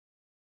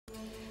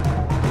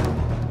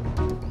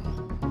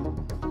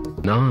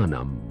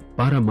Jnanam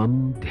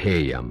paramam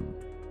dhyayam.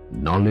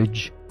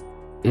 Knowledge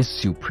is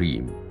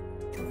supreme.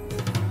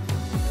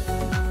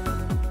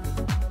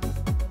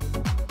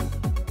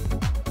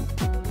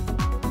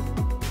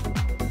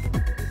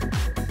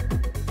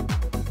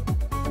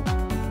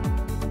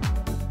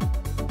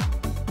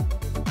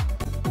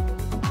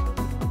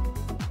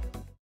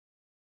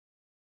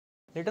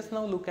 Let us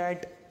now look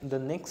at the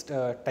next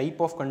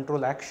type of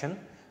control action,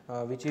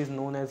 which is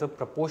known as a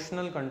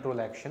proportional control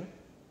action.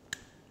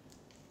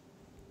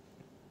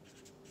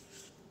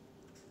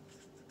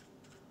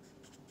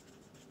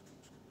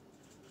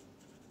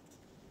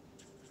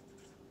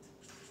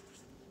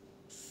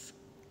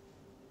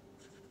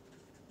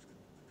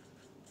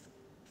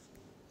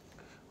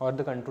 Or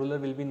the controller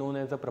will be known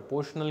as a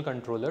proportional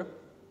controller.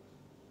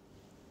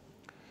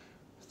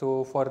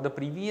 So, for the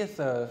previous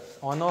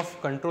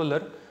on-off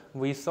controller,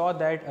 we saw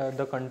that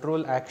the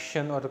control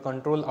action or the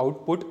control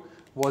output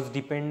was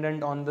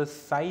dependent on the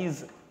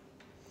size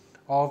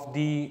of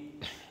the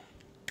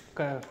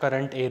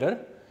current error.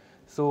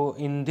 So,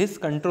 in this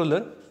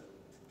controller,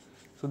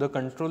 the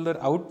controller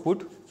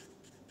output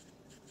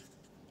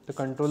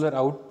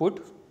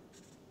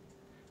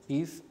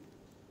is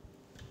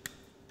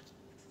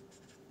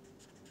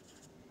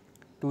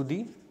to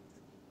the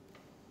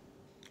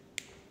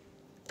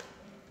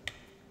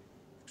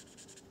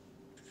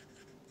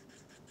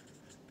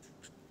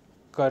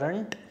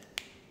current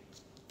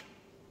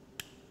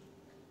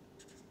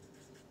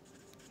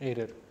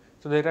error.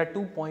 So, there are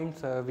 2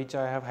 points which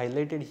I have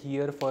highlighted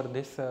here for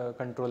this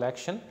control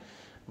action.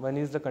 One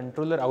is the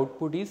controller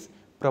output is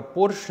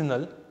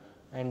proportional,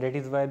 and that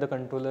is why the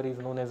controller is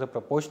known as a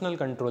proportional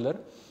controller,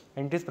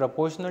 and it is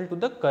proportional to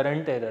the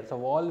current error.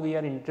 So, all we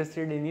are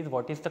interested in is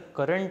what is the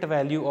current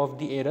value of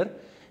the error,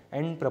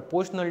 and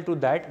proportional to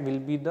that will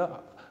be the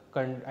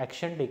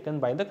action taken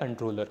by the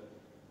controller.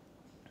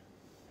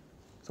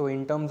 So,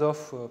 in terms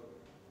of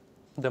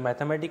the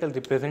mathematical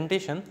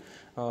representation,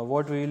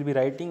 what we will be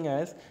writing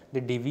as the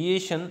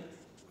deviation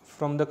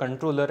from the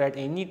controller at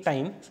any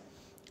time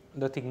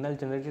the signal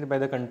generated by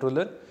the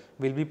controller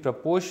will be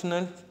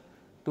proportional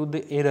to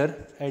the error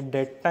at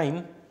that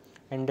time,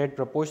 and that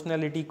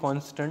proportionality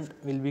constant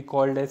will be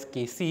called as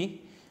Kc,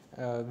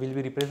 will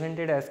be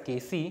represented as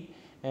Kc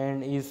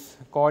and is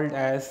called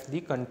as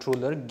the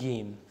controller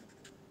gain.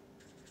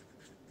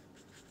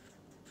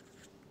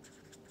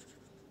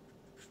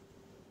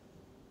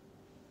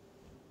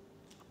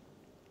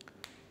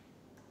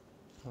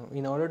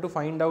 In order to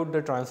find out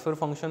the transfer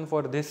function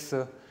for this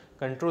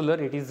controller,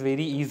 it is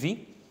very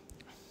easy.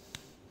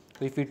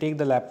 So, if we take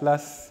the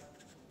Laplace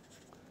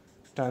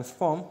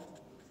transform,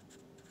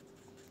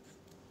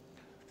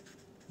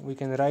 we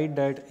can write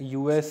that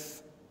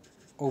us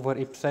over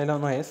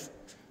epsilon s,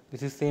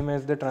 this is same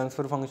as the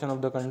transfer function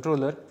of the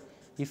controller,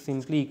 is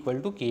simply equal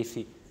to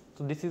Kc.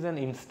 So, this is an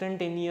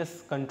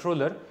instantaneous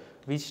controller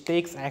which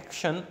takes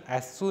action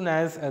as soon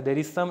as there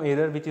is some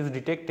error which is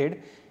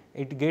detected.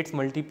 It gets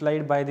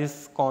multiplied by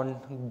this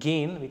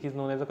gain, which is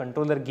known as a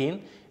controller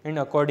gain, and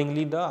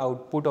accordingly the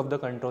output of the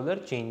controller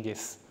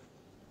changes.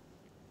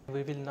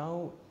 We will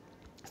now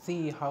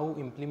see how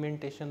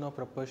implementation of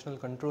proportional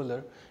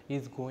controller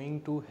is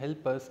going to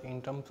help us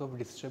in terms of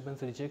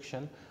disturbance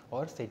rejection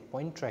or set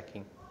point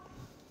tracking.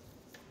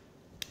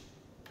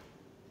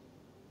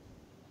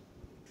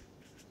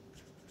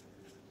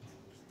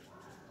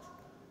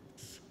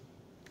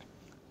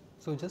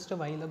 So, just a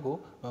while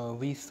ago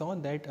we saw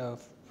that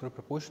for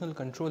proportional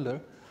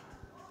controller,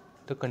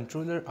 the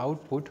controller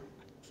output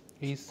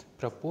is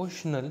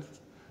proportional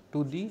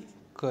to the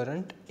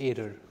current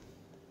error,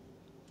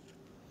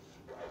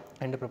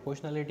 and the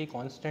proportionality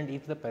constant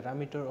is the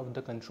parameter of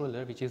the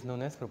controller, which is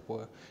known as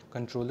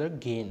controller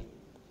gain.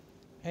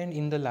 And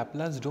in the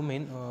Laplace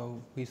domain,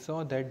 we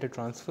saw that the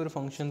transfer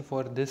function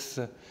for this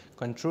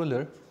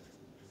controller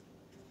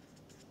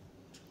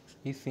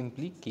is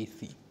simply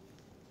Kc.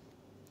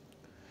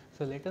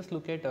 So, let us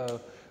look at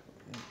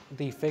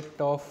the effect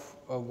of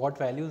what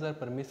values are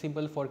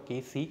permissible for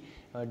Kc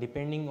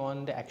depending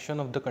on the action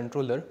of the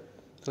controller.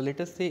 So, let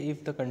us say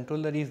if the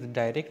controller is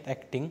direct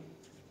acting,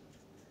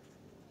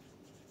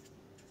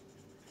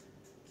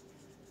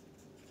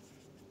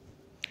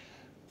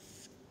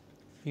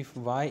 if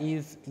y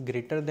is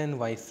greater than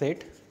y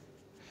set,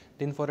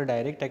 then for a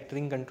direct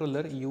acting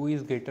controller u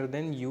is greater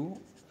than u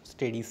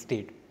steady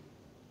state.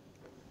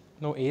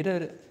 Now,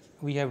 error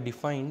we have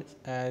defined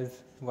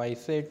as y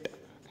set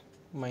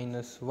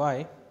minus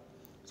y.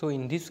 So,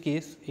 in this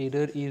case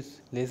error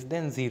is less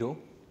than 0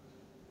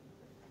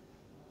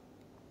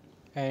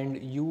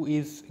 and u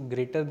is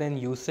greater than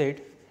u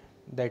set,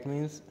 that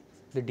means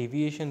the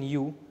deviation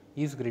u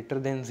is greater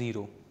than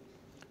 0.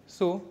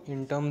 So,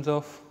 in terms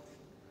of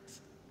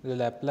the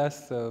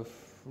Laplace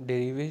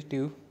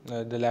derivative,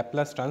 the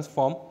Laplace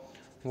transform,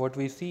 what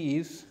we see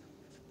is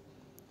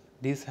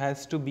this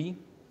has to be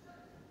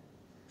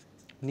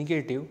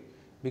negative,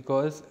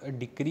 because a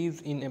decrease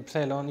in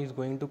epsilon is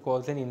going to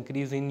cause an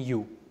increase in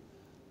u.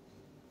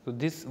 So,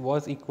 this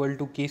was equal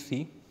to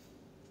Kc.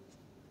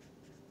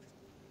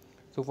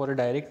 So for a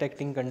direct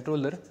acting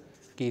controller,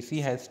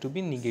 Kc has to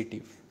be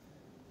negative.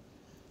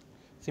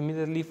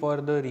 Similarly, for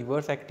the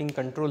reverse acting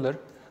controller,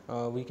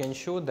 we can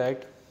show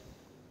that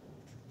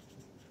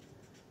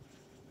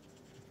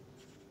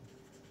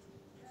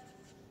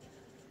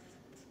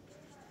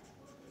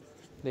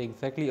the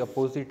exactly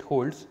opposite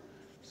holds.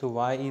 So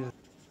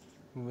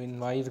when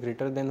y is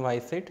greater than y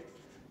set,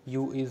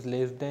 u is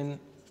less than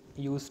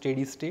u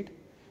steady state.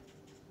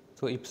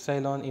 So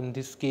epsilon in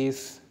this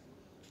case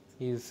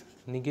is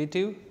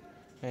negative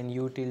and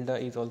u tilde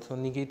is also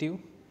negative.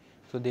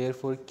 So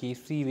therefore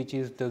Kc, which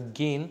is the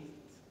gain,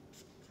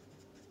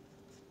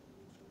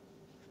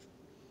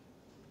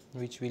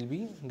 which will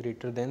be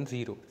greater than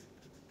 0.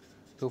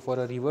 So for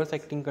a reverse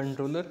acting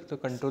controller, the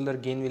controller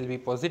gain will be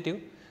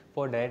positive.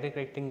 For direct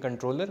acting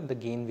controller, the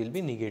gain will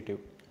be negative.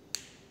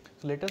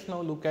 So let us now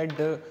look at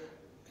the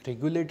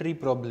regulatory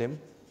problem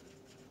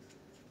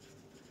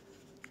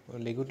or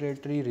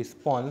regulatory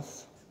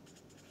response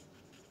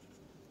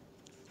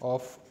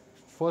of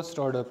first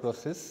order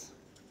process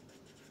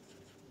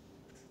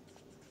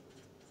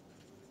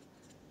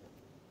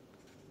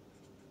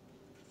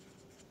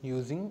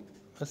using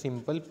a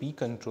simple P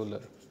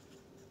controller.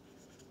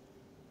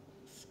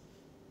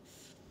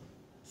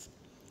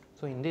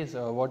 So in this,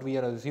 what we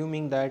are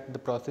assuming that the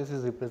process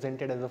is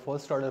represented as a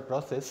first order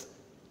process,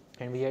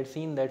 and we had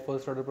seen that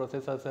first order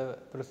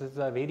processes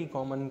are very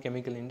common in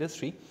chemical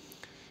industry,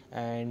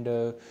 and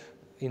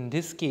in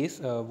this case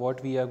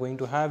what we are going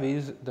to have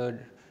is the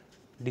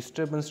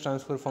disturbance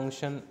transfer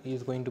function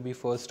is going to be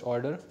first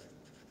order.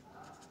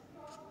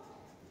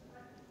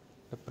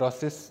 The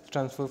process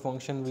transfer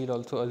function we will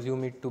also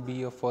assume it to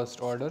be a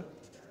first order,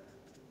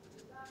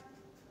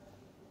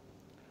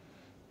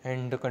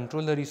 and the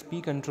controller is P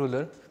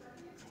controller.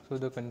 So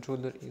the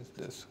controller is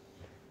this.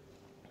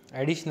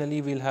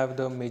 Additionally, we will have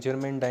the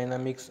measurement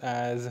dynamics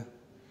as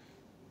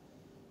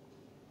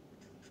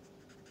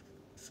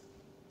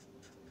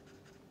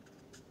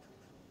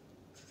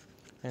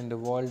and the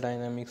wall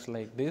dynamics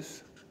like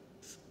this.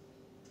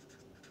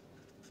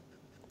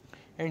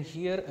 And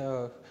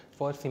here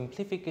for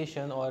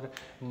simplification or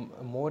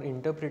more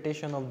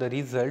interpretation of the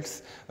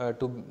results,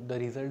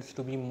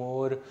 to be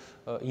more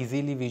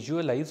easily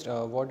visualized,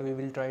 what we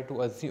will try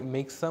to assume,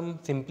 make some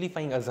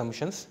simplifying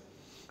assumptions.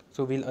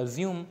 So we will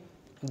assume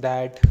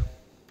that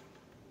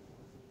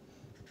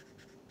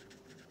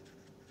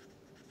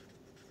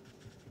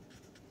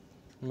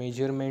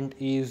measurement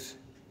is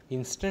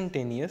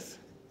instantaneous.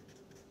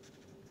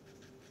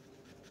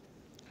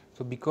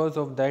 So because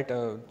of that,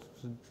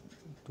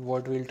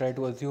 what we will try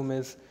to assume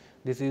is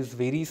this is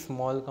very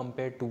small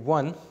compared to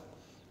 1,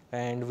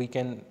 and we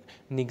can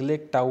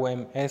neglect tau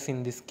ms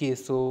in this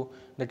case. So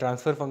the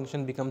transfer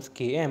function becomes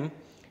Km,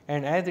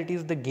 and as it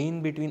is the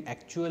gain between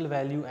actual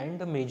value and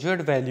the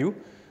measured value,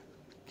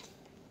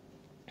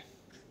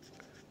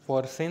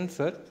 for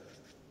sensor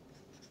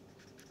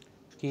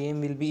Km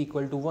will be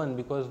equal to 1,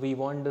 because we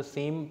want the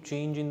same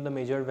change in the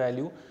measured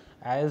value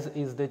as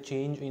is the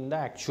change in the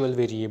actual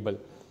variable.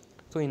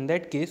 So in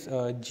that case,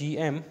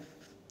 Gm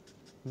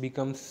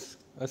becomes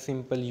a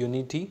simple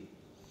unity.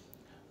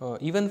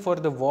 Even for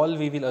the valve,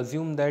 we will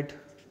assume that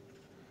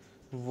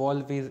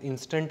valve is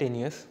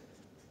instantaneous,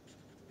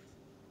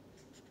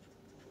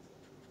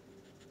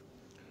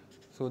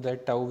 so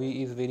that tau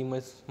v is very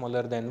much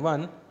smaller than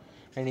 1,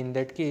 and in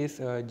that case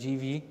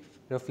Gv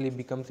roughly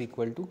becomes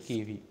equal to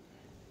Kv.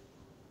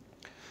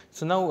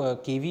 So now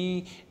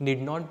Kv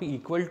need not be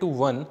equal to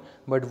 1,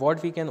 but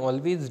what we can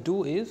always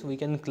do is we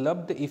can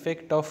club the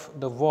effect of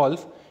the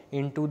valve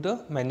into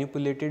the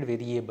manipulated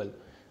variable.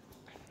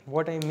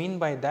 What I mean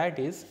by that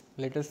is,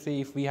 let us say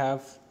if we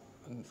have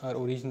our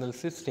original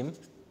system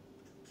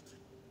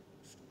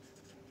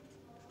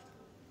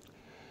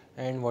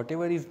and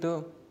whatever is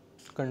the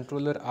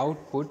controller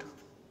output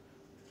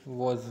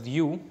was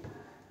u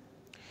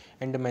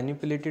and the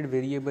manipulated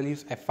variable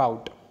is f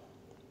out.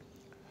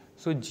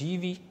 So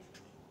Gv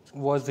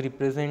was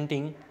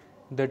representing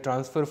the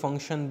transfer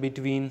function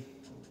between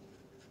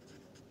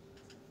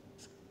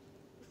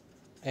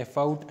f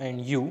out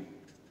and u,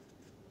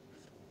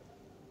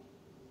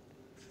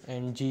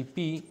 and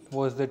Gp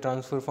was the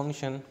transfer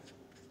function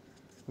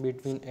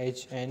between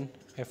h and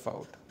f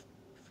out.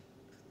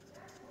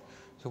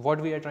 So what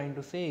we are trying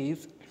to say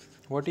is,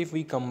 what if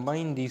we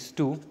combine these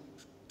two?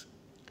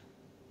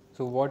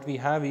 So what we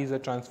have is a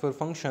transfer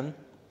function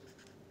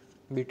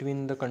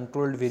between the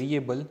controlled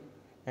variable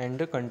and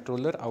the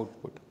controller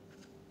output.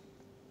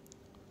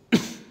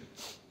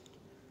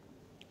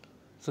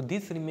 So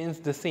this remains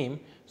the same.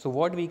 So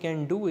what we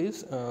can do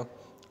is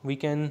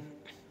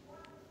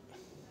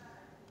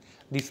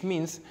this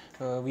means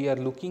we are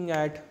looking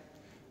at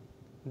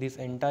this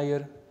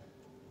entire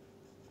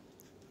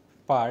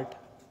part,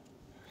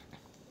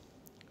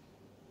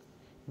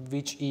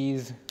 which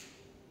is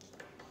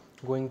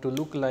going to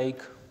look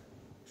like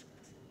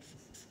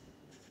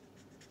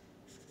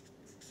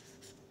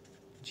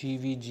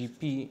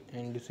GVGP,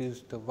 and this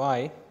is the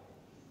y.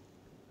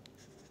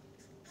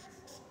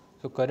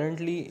 So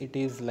currently it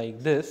is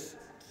like this,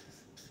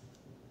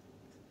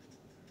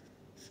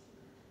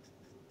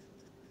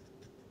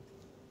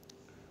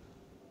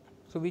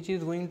 So, which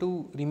is going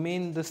to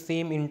remain the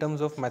same in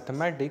terms of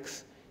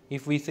mathematics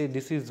if we say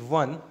this is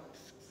 1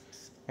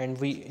 and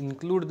we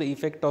include the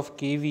effect of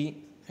kV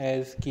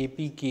as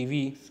Kp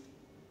kV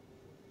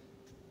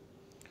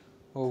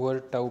over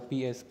tau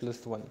Ps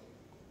plus 1.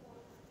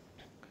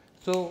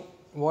 So,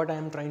 what I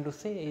am trying to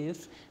say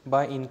is,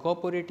 by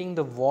incorporating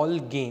the wall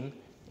gain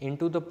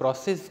into the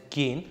process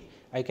gain,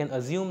 I can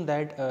assume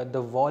that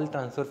the wall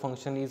transfer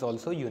function is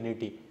also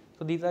unity.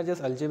 So, these are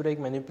just algebraic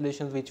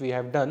manipulations which we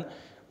have done,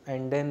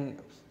 and then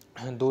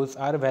those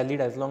are valid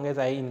as long as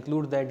I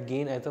include that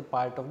gain as a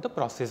part of the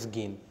process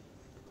gain.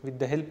 With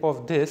the help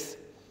of this,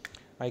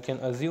 I can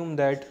assume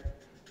that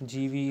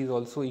GV is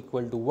also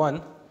equal to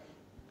 1,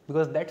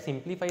 because that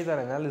simplifies our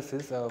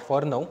analysis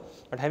for now.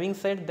 But having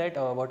said that,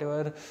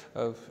 whatever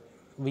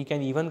we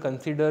can even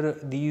consider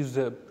these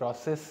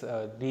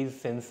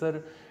these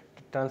sensor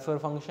transfer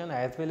function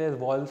as well as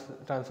Wall's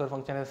transfer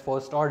function as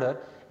first order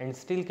and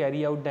still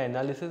carry out the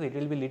analysis. It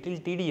will be little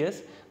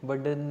tedious,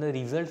 but then the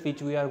results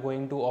which we are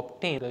going to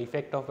obtain, the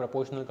effect of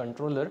proportional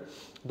controller,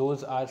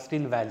 those are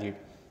still valid.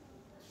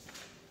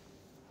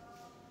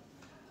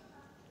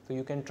 So,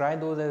 you can try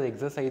those as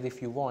exercise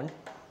if you want.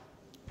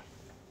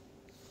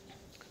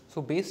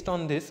 So, based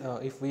on this,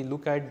 if we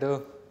look at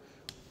the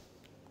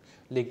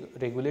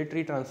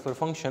regulatory transfer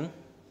function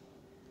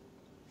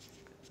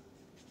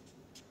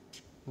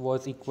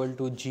was equal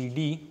to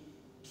GD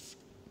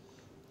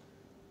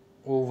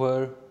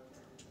over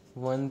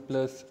 1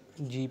 plus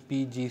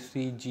GP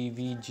GC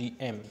GV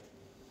GM,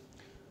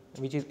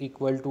 which is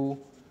equal to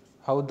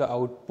how the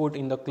output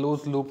in the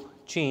closed loop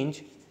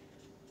change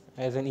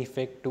as an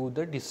effect to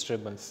the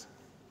disturbance.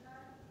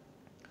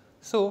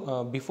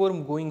 So, before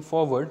going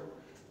forward,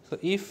 so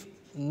if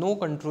no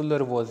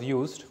controller was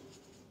used,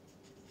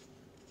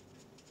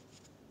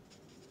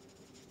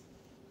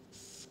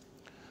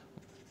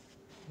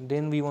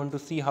 then we want to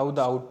see how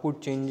the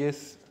output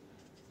changes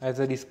as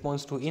a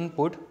response to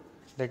input,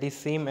 that is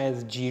same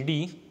as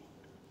GD,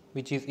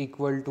 which is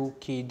equal to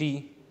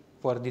KD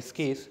for this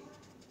case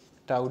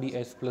tau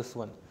ds plus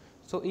 1.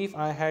 So, if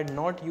I had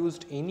not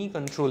used any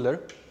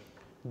controller,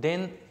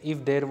 then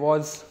if there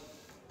was,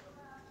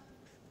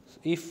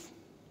 if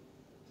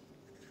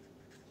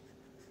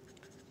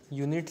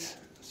unit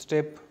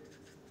step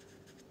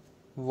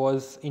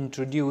was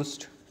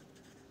introduced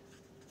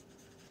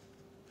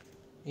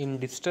in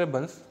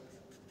disturbance,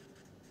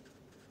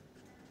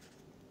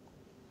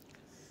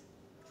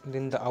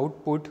 then the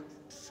output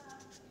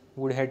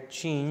would have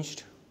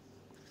changed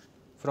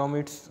from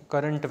its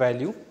current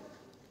value,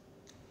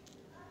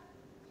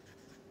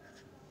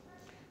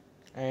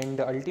 and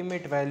the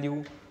ultimate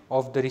value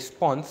of the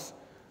response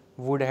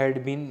would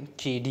have been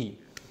KD.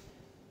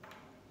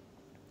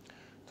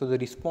 So, the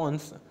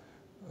response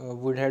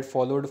would have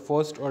followed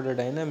first order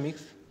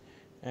dynamics,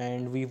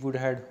 and we would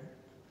have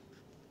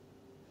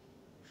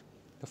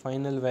the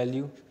final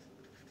value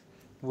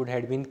would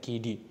have been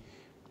KD.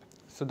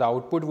 So, the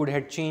output would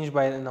have changed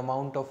by an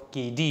amount of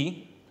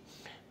KD,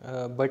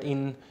 but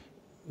in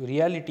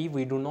reality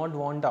we do not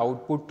want the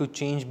output to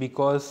change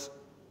because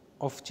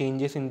of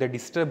changes in the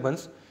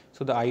disturbance.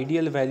 So, the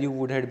ideal value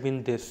would have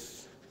been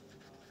this,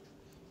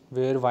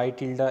 where y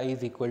tilde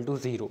is equal to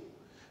 0.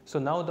 So,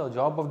 now the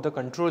job of the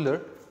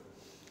controller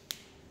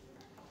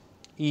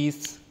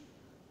is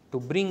to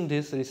bring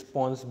this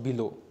response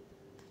below.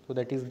 So,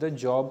 that is the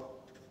job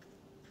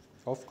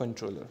of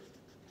controller.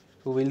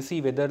 So, we will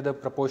see whether the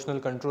proportional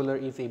controller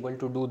is able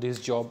to do this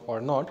job or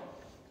not.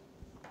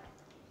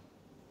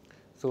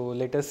 So,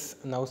 let us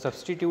now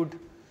substitute,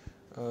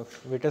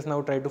 let us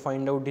now try to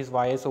find out this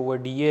Ys over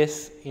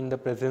ds in the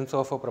presence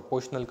of a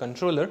proportional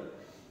controller.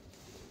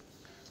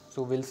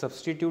 So, we will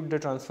substitute the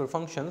transfer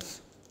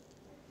functions.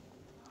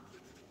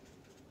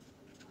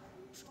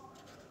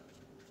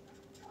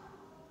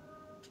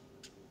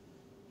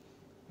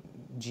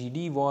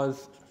 GD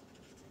was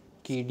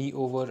KD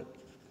over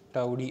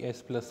tau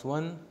ds plus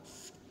 1,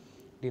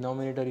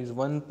 denominator is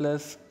 1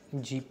 plus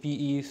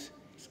GP is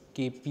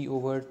Kp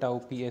over tau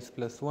Ps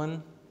plus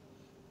 1,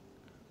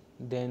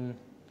 then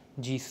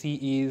GC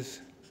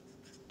is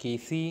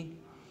Kc,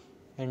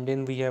 and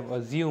then we have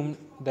assumed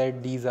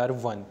that these are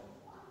 1.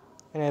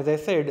 And as I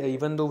said,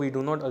 even though we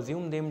do not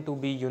assume them to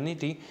be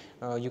unity,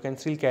 you can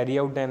still carry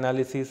out the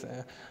analysis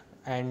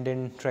and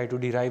then try to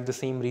derive the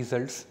same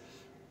results.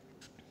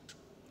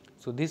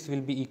 So, this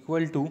will be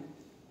equal to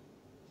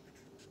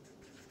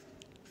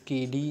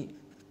KD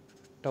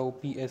tau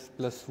Ps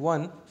plus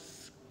 1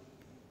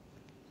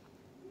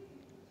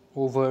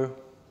 over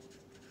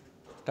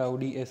tau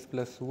ds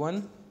plus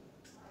 1,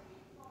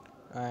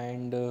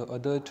 and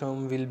other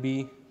term will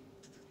be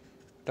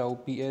tau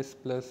Ps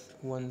plus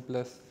 1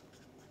 plus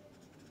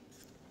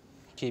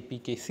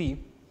Kp Kc,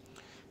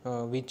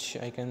 which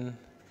I can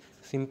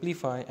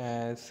simplify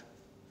as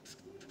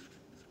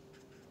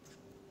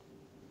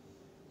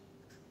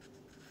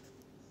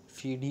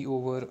GD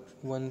over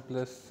 1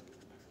 plus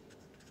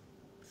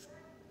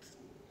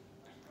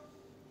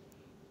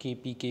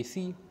Kp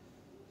Kc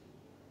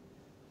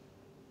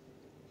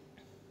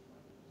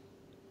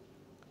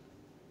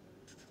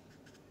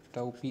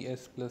tau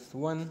ps plus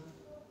 1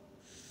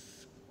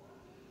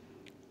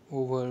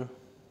 over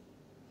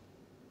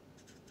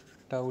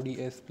tau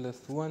ds plus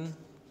 1,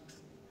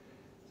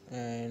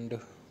 and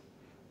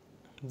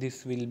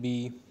this will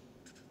be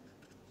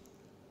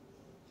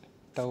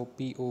tau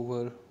p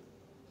over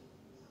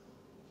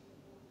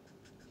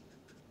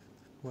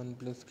 1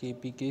 plus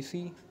kp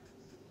kc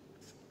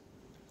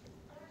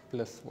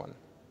plus 1.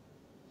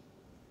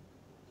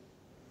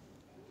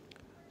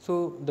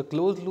 So the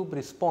closed loop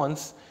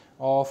response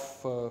of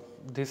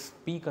this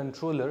P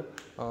controller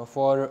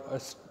for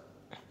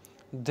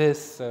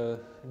this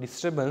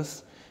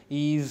disturbance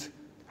is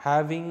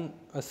having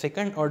a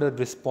second order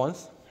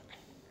response.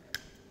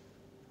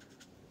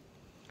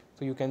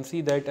 So you can see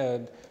that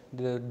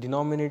the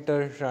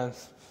denominator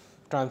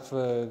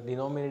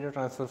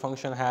transfer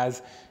function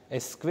has a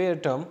square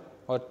term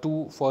or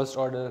two first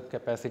order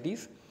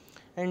capacities,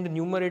 and the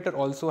numerator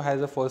also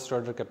has a first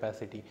order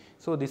capacity.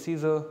 So this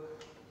is a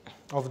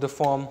of the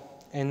form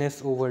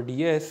ns over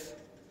ds,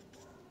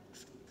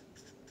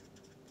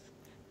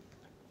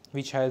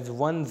 which has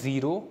 1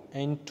 0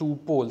 and 2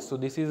 poles. So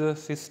this is a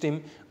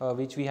system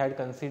which we had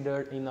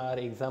considered in our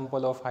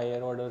example of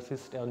higher order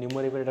system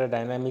numerator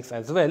dynamics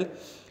as well,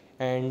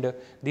 and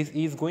this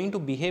is going to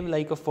behave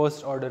like a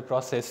first order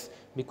process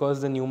because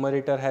the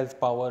numerator has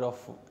power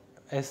of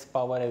s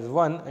power as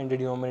 1 and the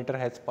denominator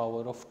has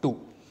power of 2.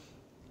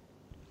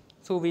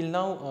 So we will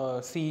now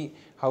see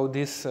how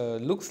this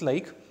looks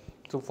like.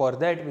 So for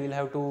that we will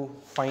have to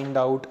find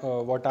out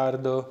what are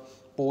the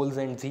poles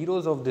and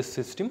zeros of this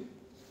system.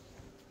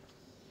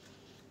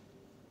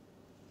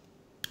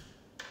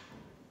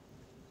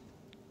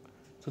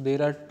 So there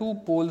are two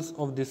poles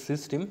of this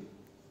system.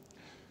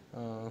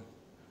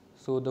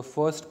 So the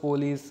first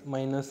pole is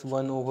minus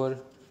 1 over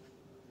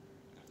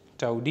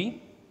tau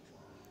d,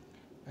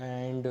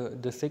 and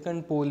the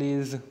second pole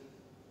is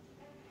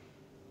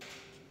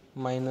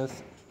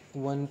minus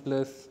 1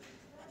 plus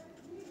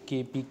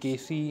kp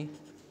kc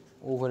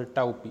over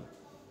tau p,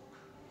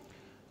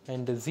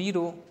 and the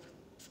 0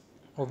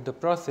 of the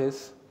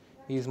process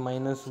is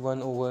minus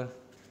 1 over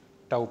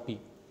tau p.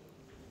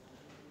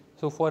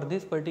 So for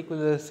this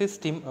particular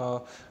system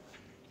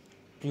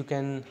you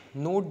can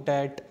note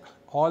that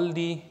all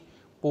the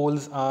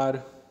poles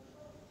are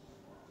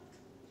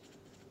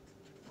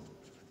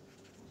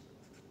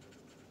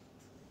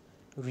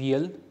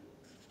real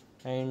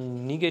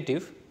and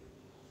negative,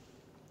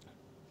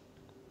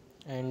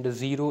 and the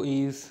 0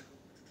 is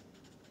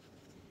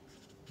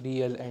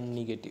real and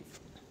negative.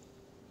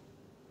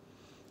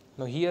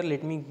 Now here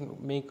let me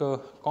make a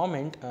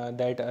comment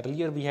that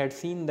earlier we had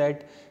seen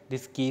that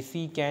this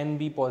Kc can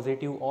be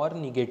positive or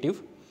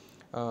negative,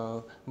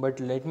 but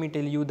let me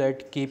tell you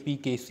that Kp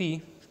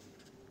Kc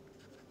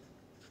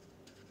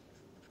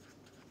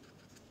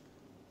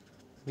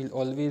will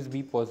always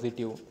be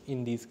positive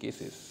in these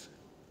cases.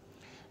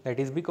 That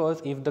is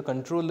because if the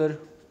controller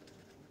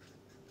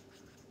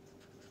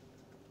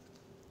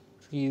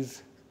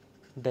is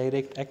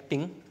direct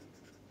acting,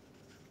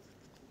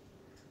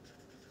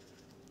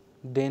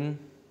 then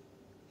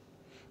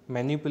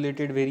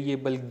manipulated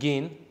variable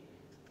gain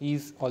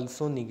is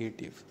also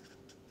negative.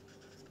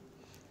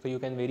 So you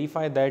can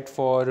verify that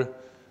for,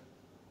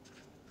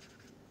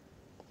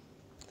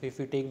 so if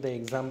you take the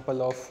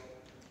example of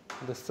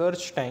the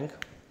surge tank,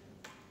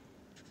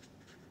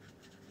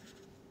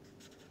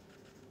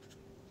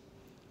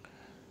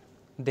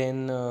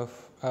 then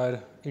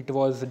it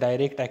was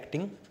direct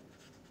acting,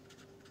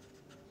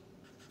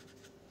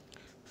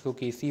 so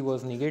Kc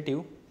was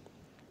negative,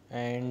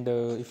 and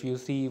if you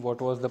see what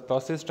was the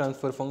process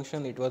transfer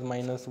function, it was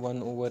minus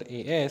 1 over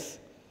As.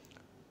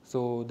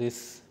 So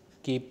this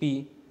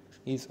Kp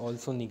is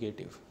also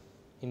negative.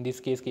 In this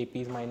case Kp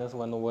is minus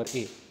 1 over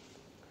A.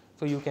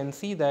 So you can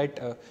see that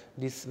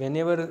this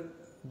whenever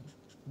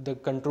the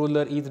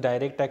controller is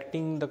direct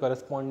acting, the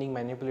corresponding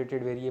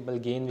manipulated variable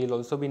gain will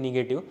also be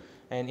negative,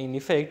 and in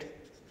effect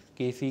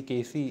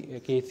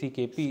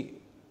Kp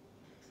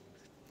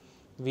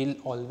will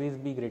always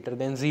be greater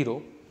than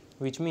 0,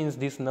 which means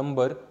this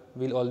number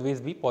will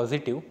always be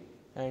positive,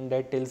 and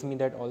that tells me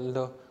that all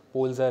the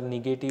poles are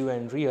negative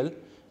and real,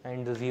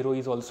 and the 0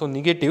 is also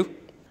negative.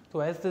 So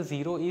as the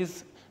 0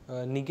 is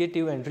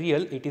negative and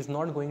real, it is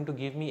not going to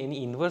give me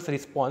any inverse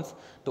response.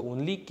 The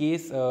only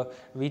case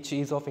which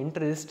is of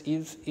interest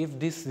is if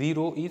this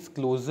 0 is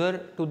closer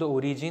to the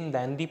origin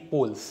than the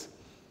poles.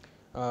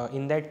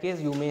 In that case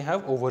you may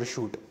have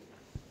overshoot.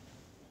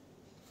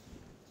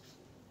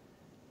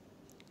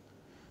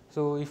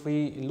 So if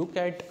we look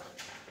at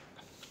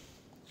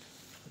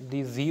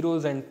these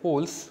zeros and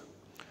poles,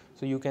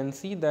 so you can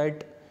see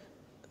that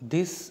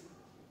this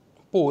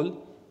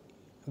pole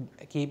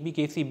Kp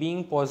Kc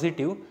being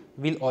positive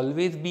will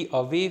always be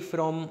away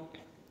from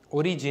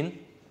origin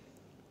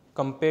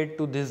compared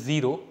to this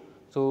 0.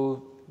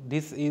 So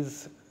this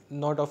is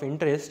not of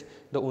interest.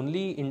 The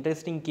only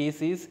interesting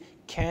case is,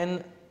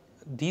 can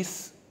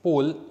this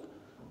pole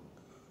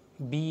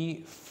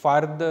be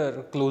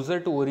farther closer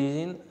to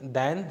origin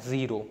than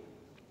 0.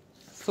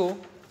 So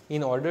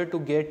in order to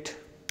get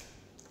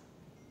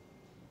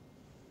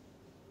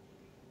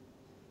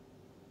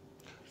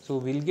So,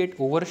 we will get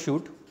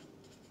overshoot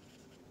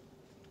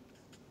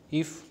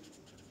if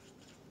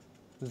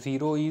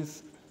 0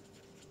 is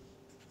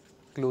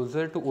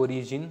closer to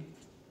origin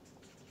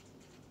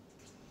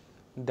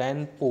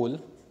than pole,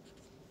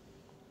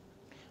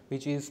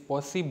 which is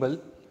possible,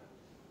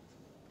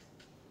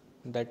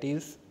 that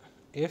is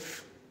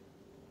if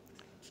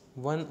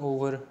 1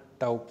 over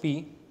tau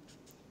p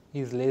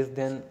is less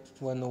than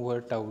 1 over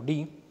tau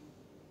d,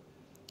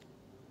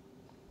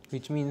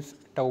 which means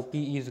tau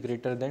p is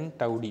greater than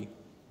tau d.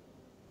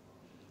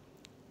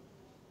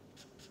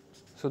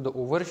 So, the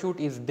overshoot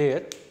is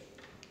there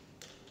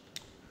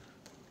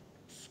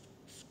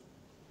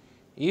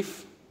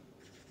if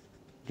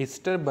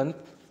disturbance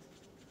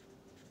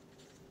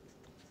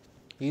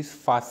is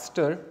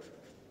faster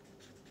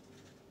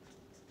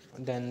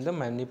than the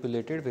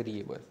manipulated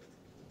variable.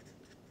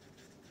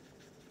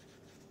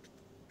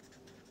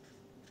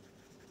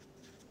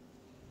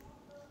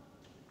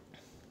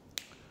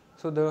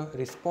 So, the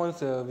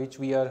response which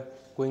we are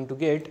going to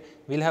get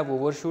will have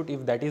overshoot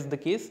if that is the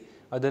case,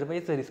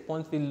 otherwise the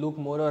response will look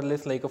more or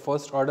less like a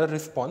first order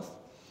response.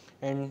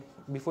 And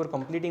before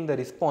completing the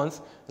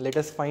response, let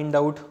us find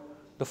out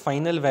the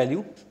final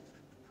value,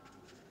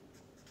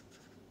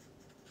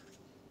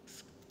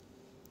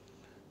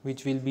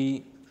 which will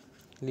be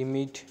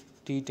limit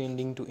t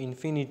tending to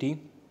infinity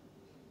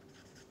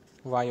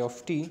y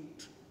of t,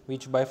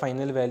 which by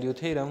final value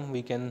theorem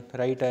we can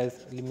write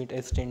as limit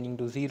s tending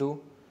to 0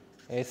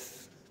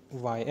 s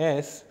y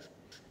s,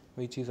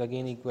 which is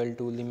again equal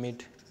to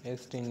limit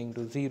s tending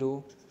to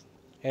 0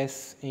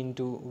 s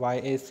into y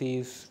s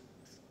is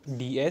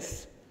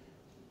ds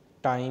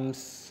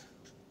times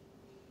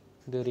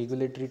the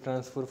regulatory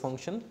transfer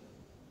function.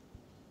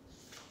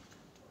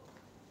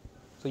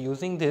 So,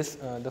 using this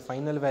the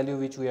final value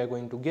which we are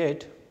going to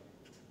get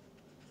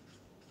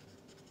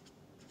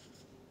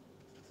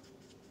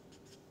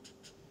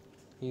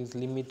is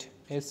limit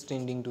s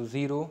tending to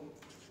 0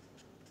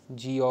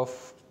 g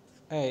of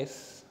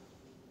s,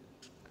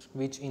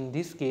 which in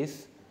this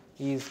case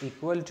is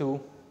equal to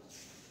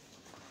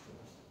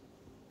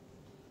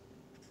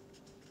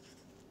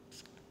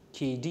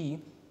k d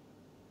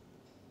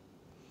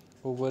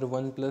over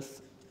 1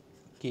 plus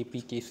k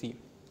p k c,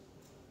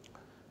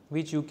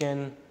 which you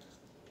can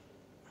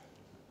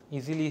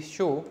easily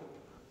show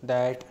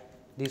that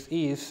this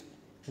is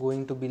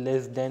going to be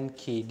less than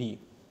k d.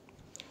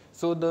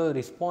 So, the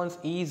response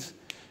is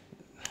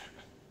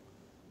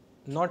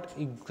not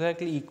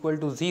exactly equal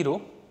to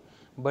 0,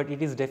 but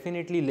it is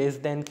definitely less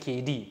than k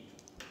d.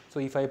 So,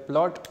 if I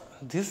plot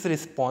this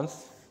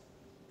response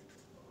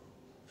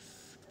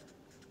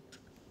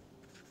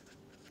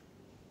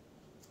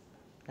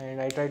and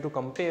I try to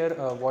compare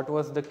what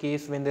was the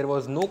case when there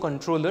was no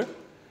controller,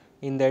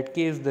 in that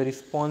case the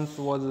response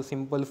was a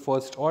simple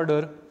first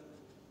order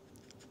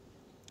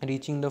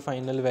reaching the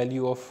final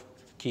value of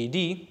k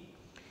d.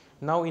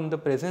 Now, in the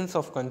presence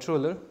of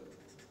controller,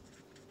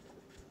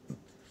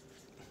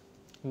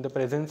 in the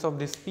presence of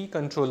this p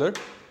controller,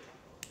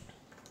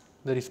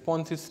 the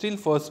response is still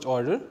first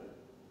order,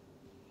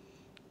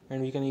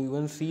 and we can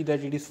even see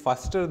that it is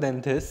faster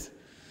than this,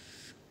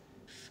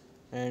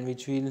 and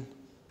which will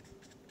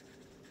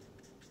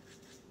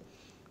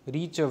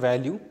reach a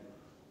value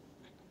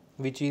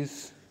which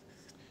is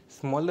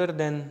smaller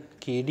than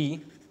k d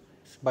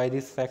by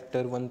this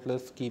factor 1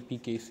 plus k p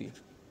k c.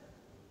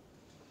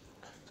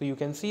 So, you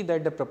can see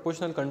that the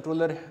proportional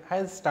controller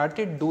has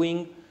started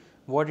doing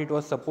what it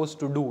was supposed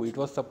to do. It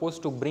was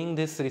supposed to bring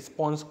this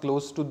response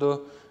close to the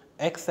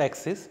x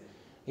axis.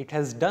 It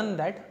has done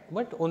that,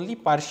 but only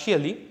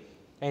partially,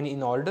 and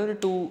in order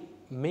to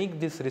make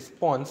this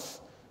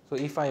response, so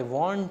if I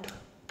want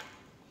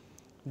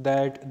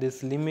that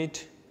this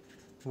limit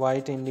y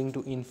tending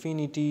to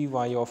infinity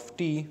y of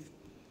t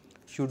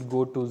should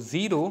go to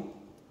 0,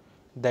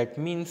 that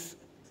means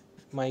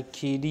my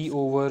k d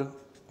over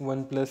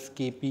 1 plus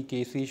k p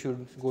k c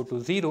should go to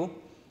 0.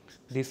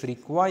 This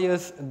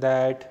requires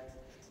that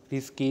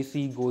this k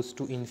c goes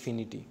to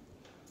infinity.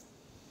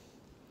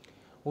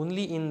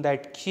 Only in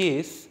that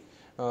case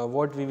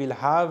what we will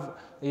have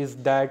is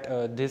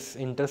that this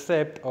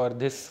intercept or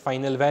this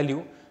final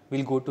value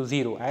will go to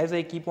 0. As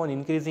I keep on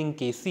increasing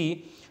k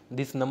c,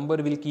 this number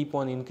will keep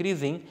on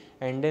increasing,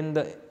 and then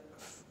the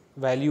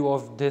value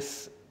of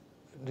this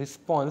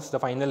response, the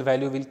final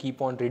value, will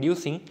keep on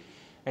reducing,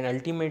 and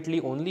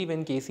ultimately only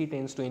when k c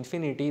tends to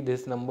infinity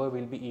this number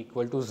will be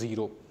equal to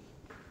 0.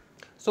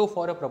 So,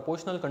 for a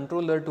proportional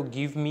controller to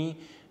give me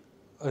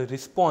a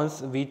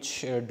response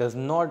which does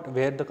not,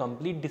 where the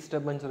complete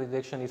disturbance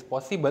rejection is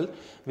possible,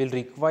 will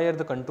require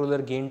the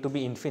controller gain to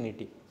be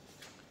infinity.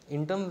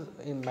 In terms,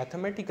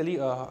 mathematically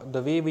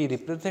the way we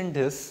represent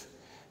this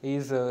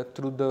is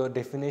through the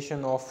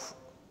definition of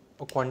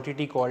a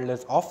quantity called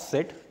as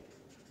offset.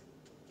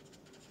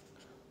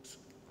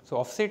 So,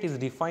 offset is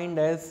defined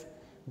as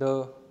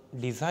the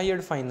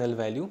desired final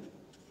value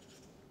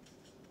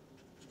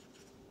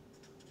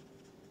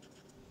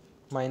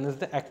minus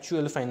the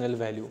actual final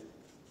value.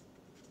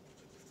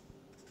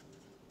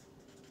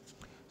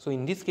 So,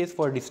 in this case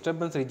for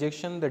disturbance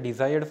rejection the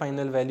desired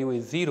final value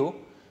is 0,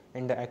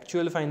 and the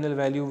actual final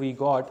value we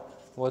got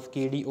was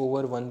kd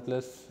over 1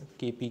 plus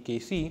kp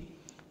kc.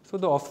 So,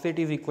 the offset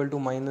is equal to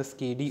minus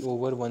kd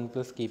over 1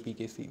 plus kp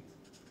kc,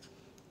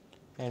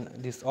 and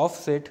this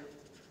offset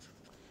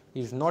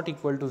is not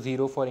equal to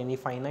 0 for any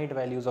finite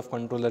values of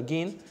controller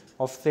gain.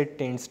 Offset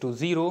tends to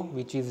 0,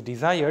 which is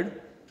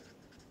desired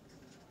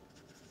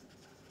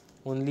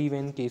only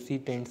when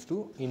kc tends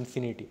to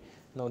infinity.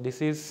 Now,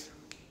 this is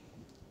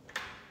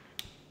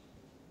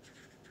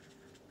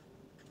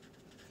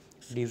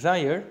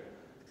desired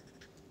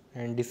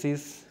and this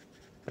is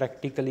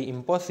practically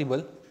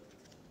impossible,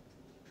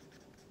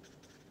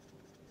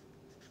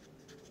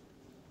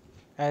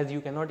 as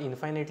you cannot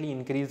infinitely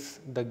increase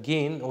the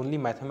gain. Only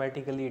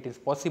mathematically it is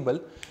possible,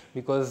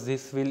 because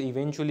this will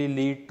eventually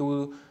lead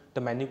to the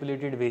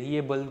manipulated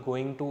variable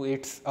going to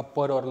its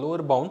upper or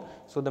lower bound.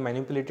 So, the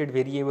manipulated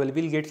variable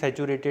will get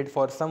saturated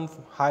for some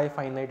high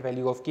finite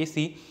value of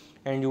kc,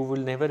 and you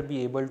will never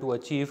be able to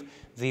achieve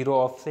 0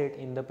 offset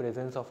in the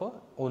presence of a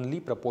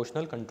only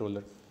proportional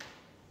controller.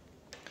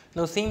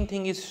 Now, same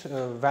thing is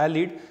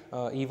valid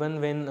even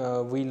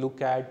when we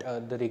look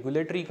at the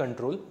regulatory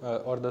control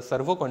or the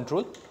servo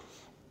control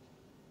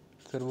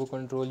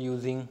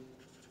using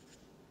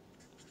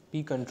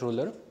P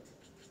controller.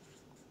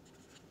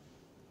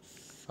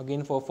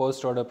 Again, for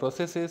first order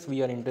processes,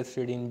 we are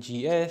interested in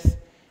GS,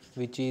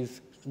 which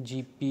is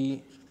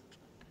GP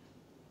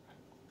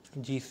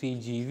GC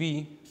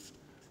GV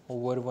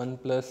over 1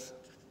 plus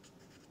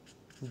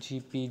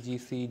GP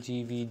GC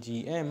GV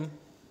GM.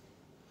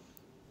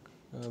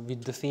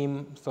 With the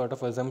same sort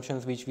of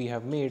assumptions which we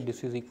have made,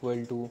 this is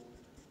equal to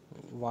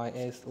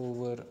Ys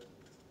over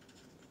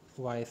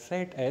Y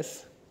set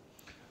S.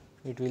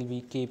 It will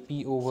be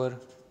Kp over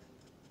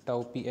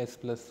tau Ps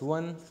plus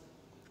 1,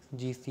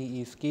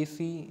 Gc is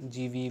Kc,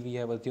 Gv we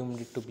have assumed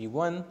it to be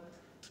 1.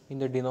 In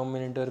the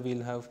denominator we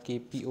will have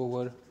Kp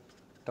over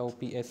tau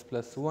Ps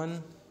plus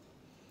 1,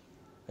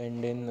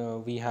 and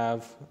then we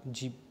have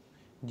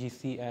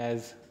Gc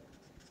as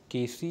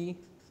Kc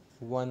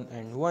 1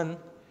 and 1.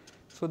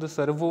 So, the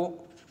servo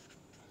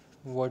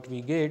what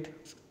we get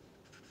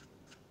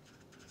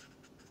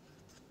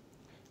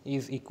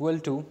is equal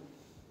to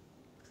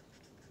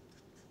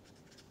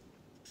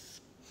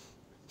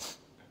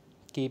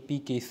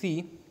Kp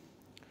Kc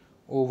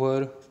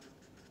over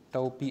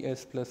tau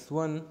Ps plus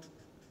 1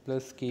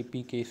 plus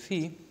Kp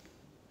Kc,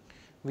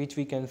 which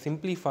we can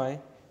simplify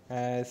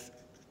as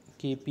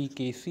Kp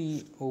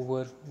Kc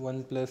over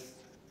 1 plus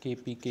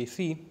Kp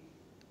Kc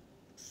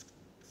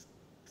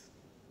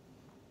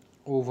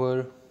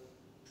over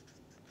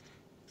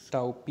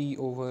tau p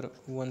over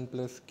 1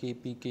 plus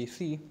Kp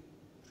Kc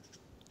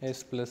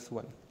S plus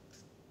 1.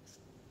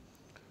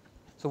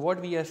 So,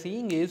 what we are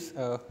seeing is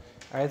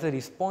as a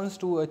response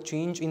to a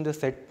change in the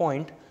set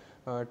point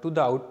to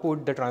the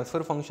output, the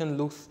transfer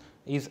function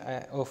is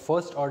a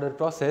first order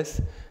process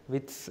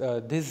with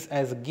this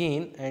as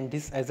gain and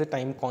this as a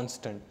time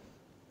constant.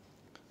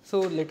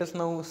 So, let us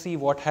now see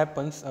what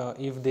happens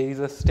if there is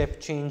a step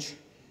change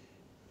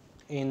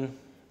in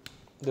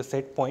the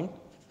set point.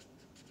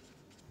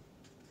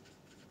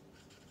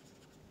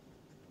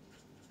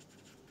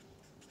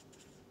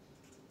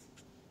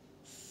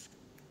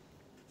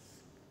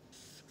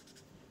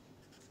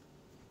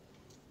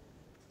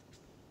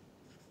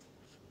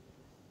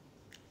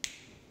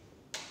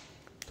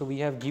 So, we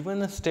have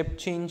given a step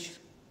change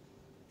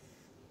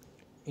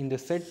in the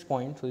set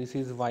point. So, this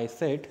is Y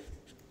set,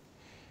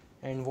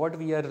 and what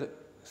we are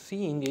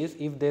seeing is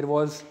if there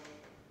was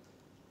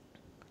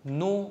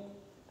no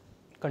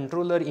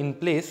controller in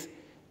place,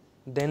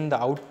 then the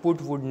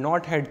output would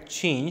not have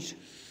changed.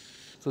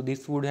 So,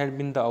 this would have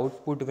been the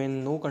output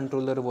when no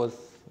controller was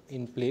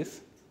in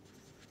place,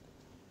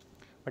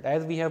 but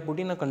as we have put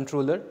in a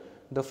controller,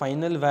 the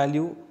final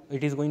value,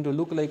 it is going to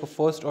look like a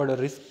first order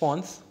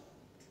response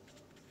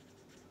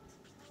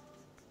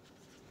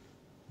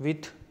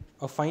with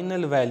a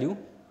final value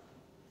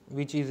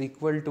which is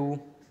equal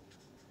to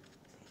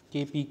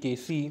Kp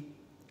Kc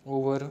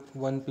over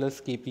 1 plus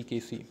Kp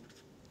Kc.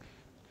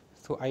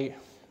 So,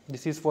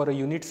 this is for a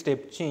unit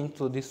step change.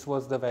 So, this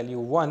was the value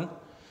 1,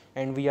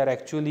 and we are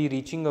actually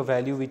reaching a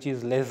value which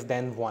is less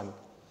than 1.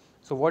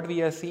 So, what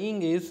we are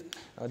seeing is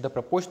the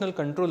proportional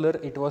controller,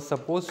 it was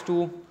supposed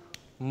to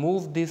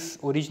move this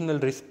original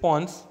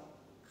response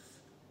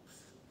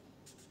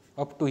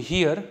up to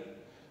here.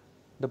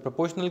 The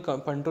proportional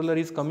controller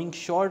is coming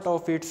short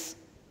of its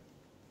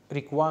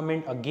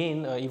requirement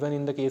again, even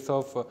in the case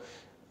of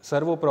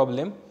servo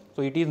problem.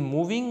 So, it is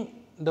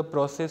moving the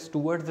process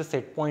towards the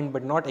set point,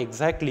 but not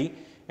exactly,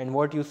 and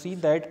what you see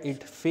that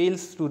it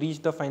fails to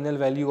reach the final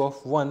value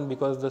of 1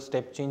 because the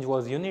step change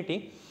was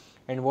unity,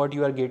 and what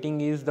you are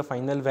getting is the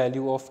final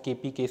value of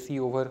Kp Kc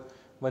over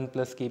 1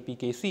 plus Kp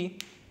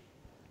Kc,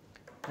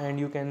 and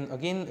you can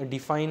again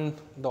define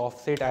the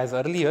offset as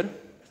earlier.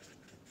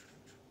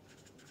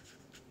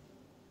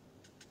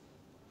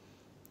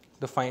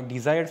 The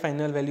desired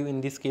final value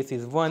in this case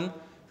is 1,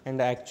 and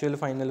the actual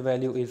final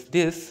value is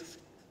this,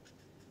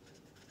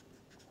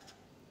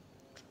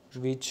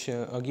 which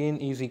again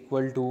is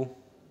equal to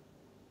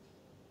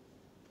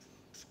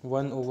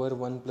 1 over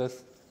 1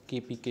 plus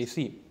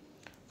kpkc.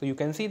 So you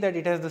can see that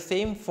it has the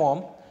same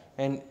form,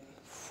 and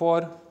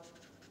for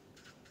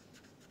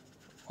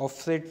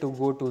offset to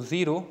go to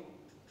 0,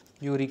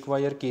 you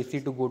require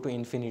kc to go to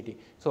infinity.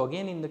 So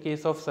again, in the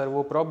case of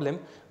servo problem,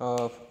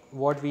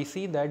 what we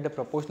see that the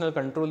proportional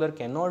controller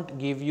cannot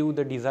give you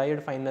the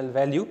desired final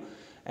value,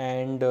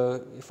 and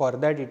for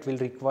that it will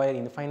require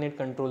infinite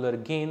controller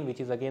gain, which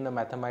is again a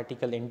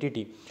mathematical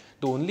entity.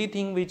 The only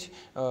thing which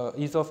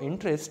is of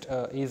interest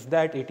is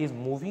that it is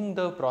moving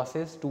the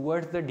process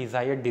towards the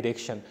desired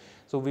direction.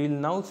 So we will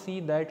now see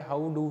that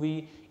how do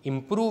we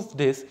improve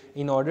this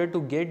in order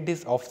to get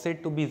this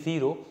offset to be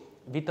 0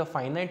 with a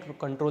finite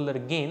controller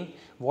gain.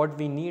 What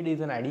we need is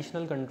an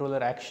additional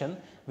controller action,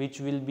 which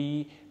will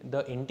be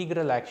the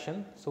integral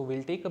action. So we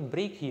will take a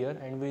break here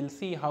and we will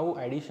see how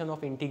addition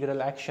of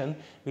integral action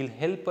will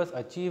help us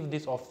achieve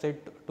this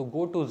offset to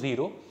go to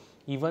 0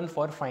 even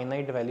for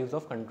finite values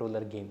of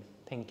controller gain.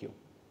 Thank you.